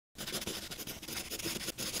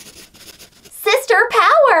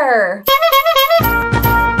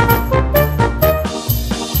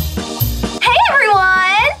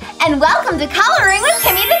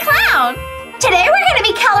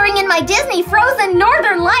my Disney Frozen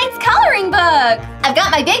Northern Lights coloring book! I've got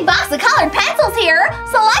my big box of colored pencils here,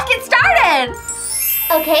 so let's get started!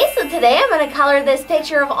 Okay, so today I'm going to color this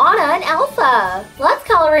picture of Anna and Elsa. Let's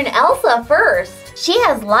color in Elsa first. She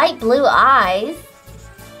has light blue eyes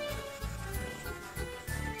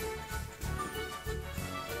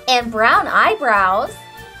and brown eyebrows.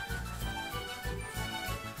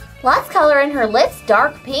 Let's color in her lips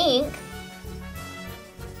dark pink.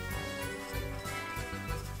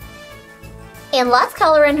 And let's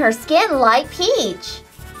color in her skin light peach.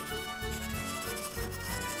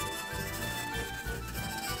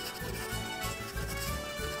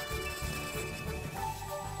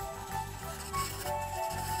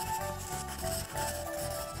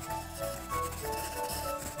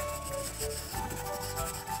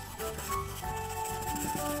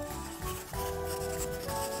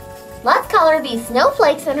 Let's color these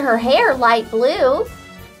snowflakes in her hair light blue.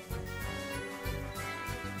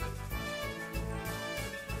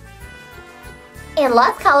 And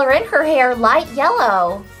let's color in her hair light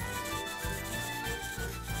yellow.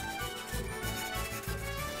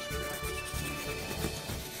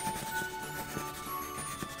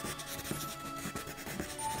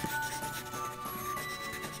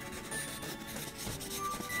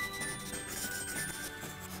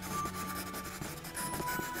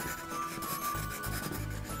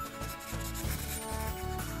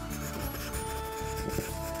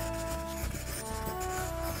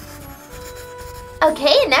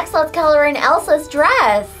 Okay, next let's color in Elsa's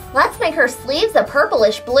dress. Let's make her sleeves a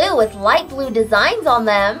purplish blue with light blue designs on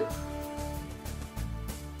them.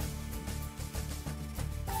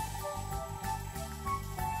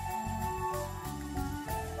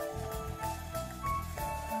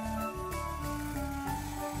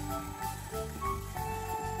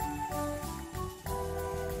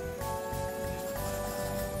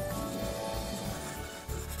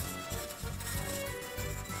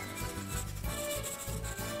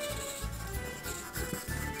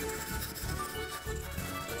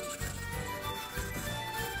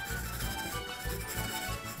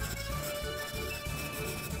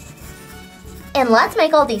 And let's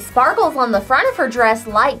make all these sparkles on the front of her dress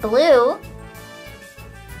light blue.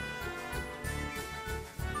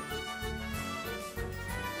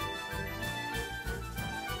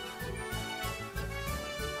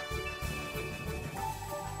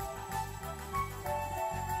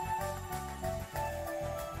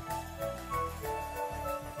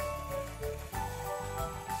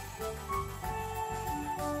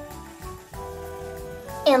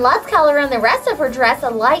 And let's color in the rest of her dress a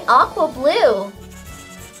light aqua blue.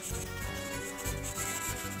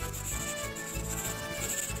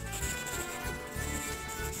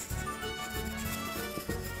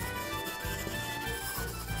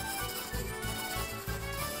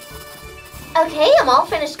 Okay, I'm all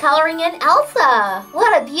finished coloring in Elsa.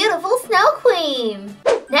 What a beautiful snow queen.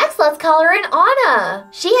 Next, let's color in Anna.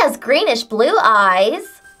 She has greenish blue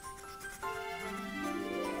eyes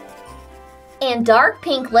and dark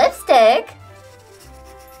pink lipstick.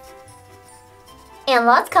 And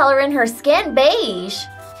let's color in her skin beige.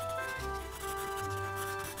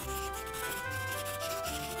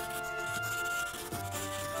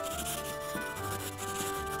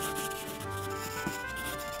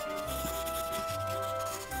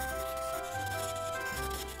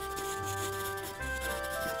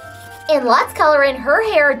 And let's color in her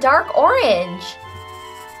hair dark orange.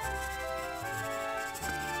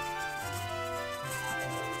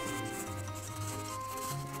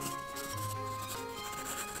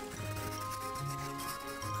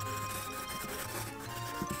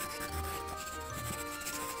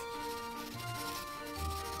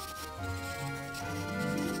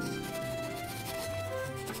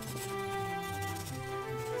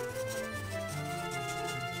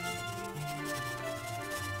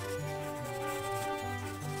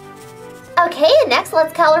 Okay, and next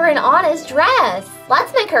let's color in Anna's dress.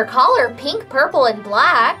 Let's make her collar pink, purple, and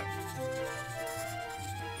black.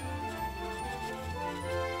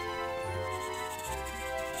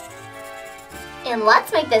 And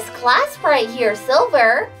let's make this clasp right here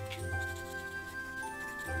silver.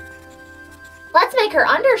 Let's make her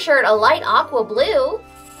undershirt a light aqua blue.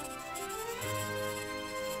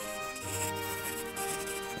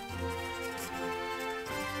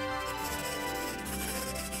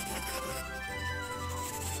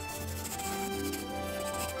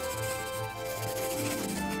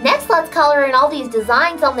 Next, let's color in all these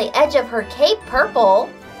designs on the edge of her cape purple.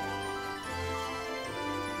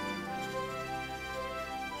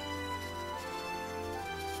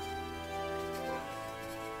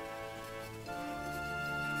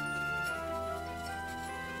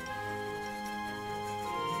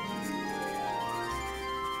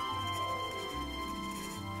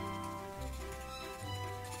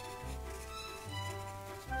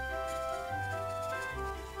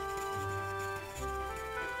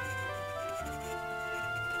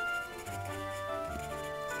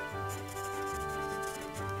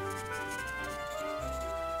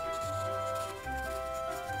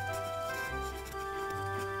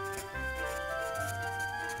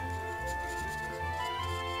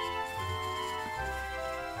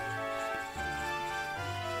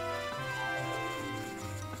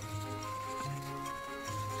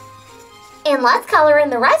 And let's color in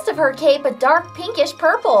the rest of her cape a dark pinkish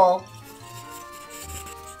purple.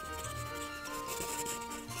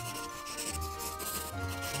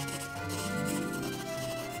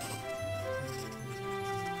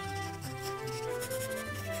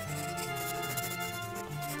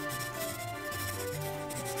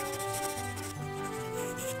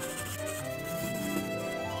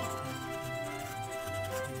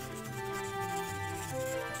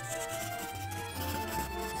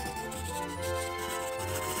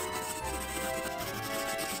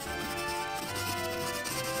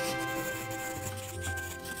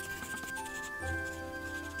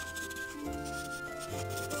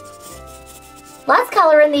 Let's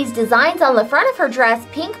color in these designs on the front of her dress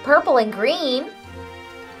pink, purple, and green.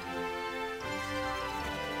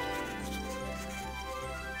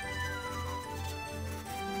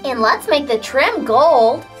 And let's make the trim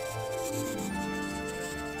gold.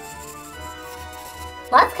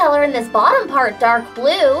 Let's color in this bottom part dark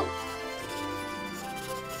blue.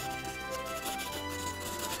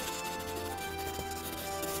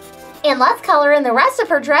 And let's color in the rest of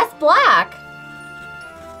her dress black.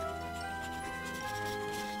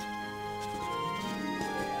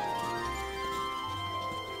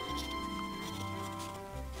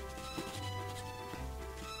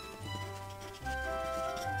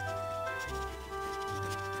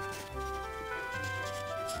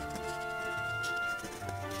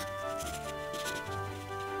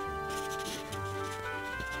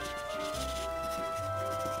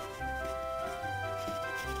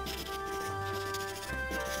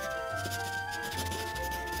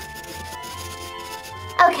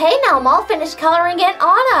 Okay, now I'm all finished coloring in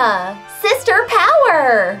Anna. Sister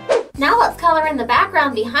Power! Now let's color in the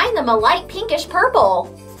background behind them a light pinkish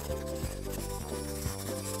purple.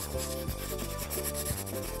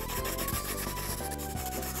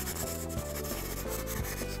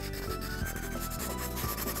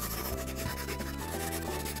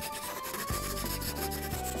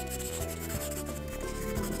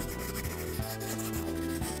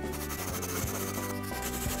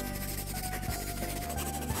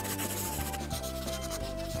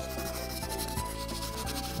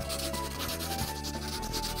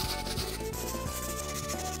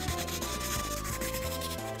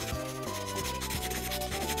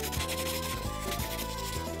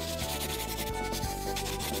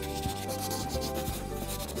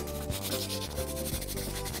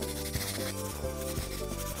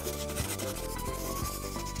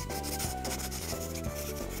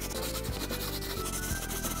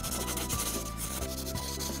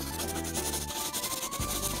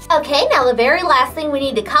 Okay, now the very last thing we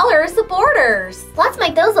need to color is the borders. Let's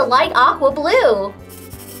make those a light aqua blue.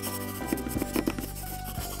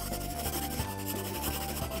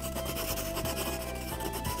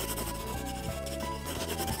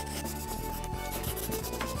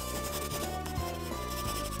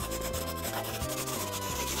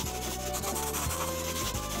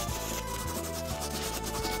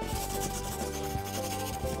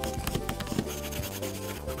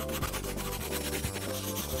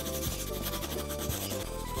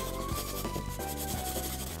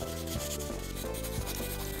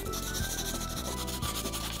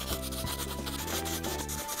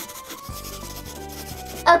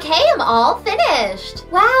 Okay, I'm all finished.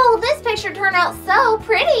 Wow, this picture turned out so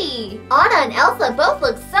pretty. Anna and Elsa both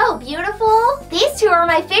look so beautiful. These two are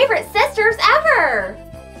my favorite sisters ever.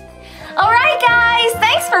 Alright guys,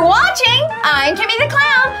 thanks for watching. I'm Kimmy the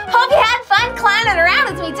Clown. Hope you had fun clowning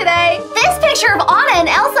around with me today. This picture of Anna and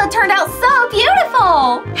Elsa turned out so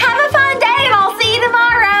beautiful. Have a fun day and I'll see you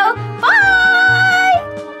tomorrow. Bye!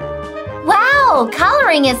 Wow,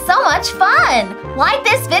 coloring is so much fun. Like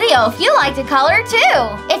this video if you like to color too.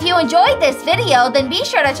 If you enjoyed this video, then be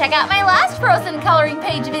sure to check out my last Frozen coloring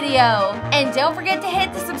page video. And don't forget to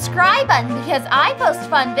hit the subscribe button because I post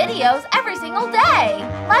fun videos every single day.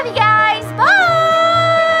 Love you guys. Bye!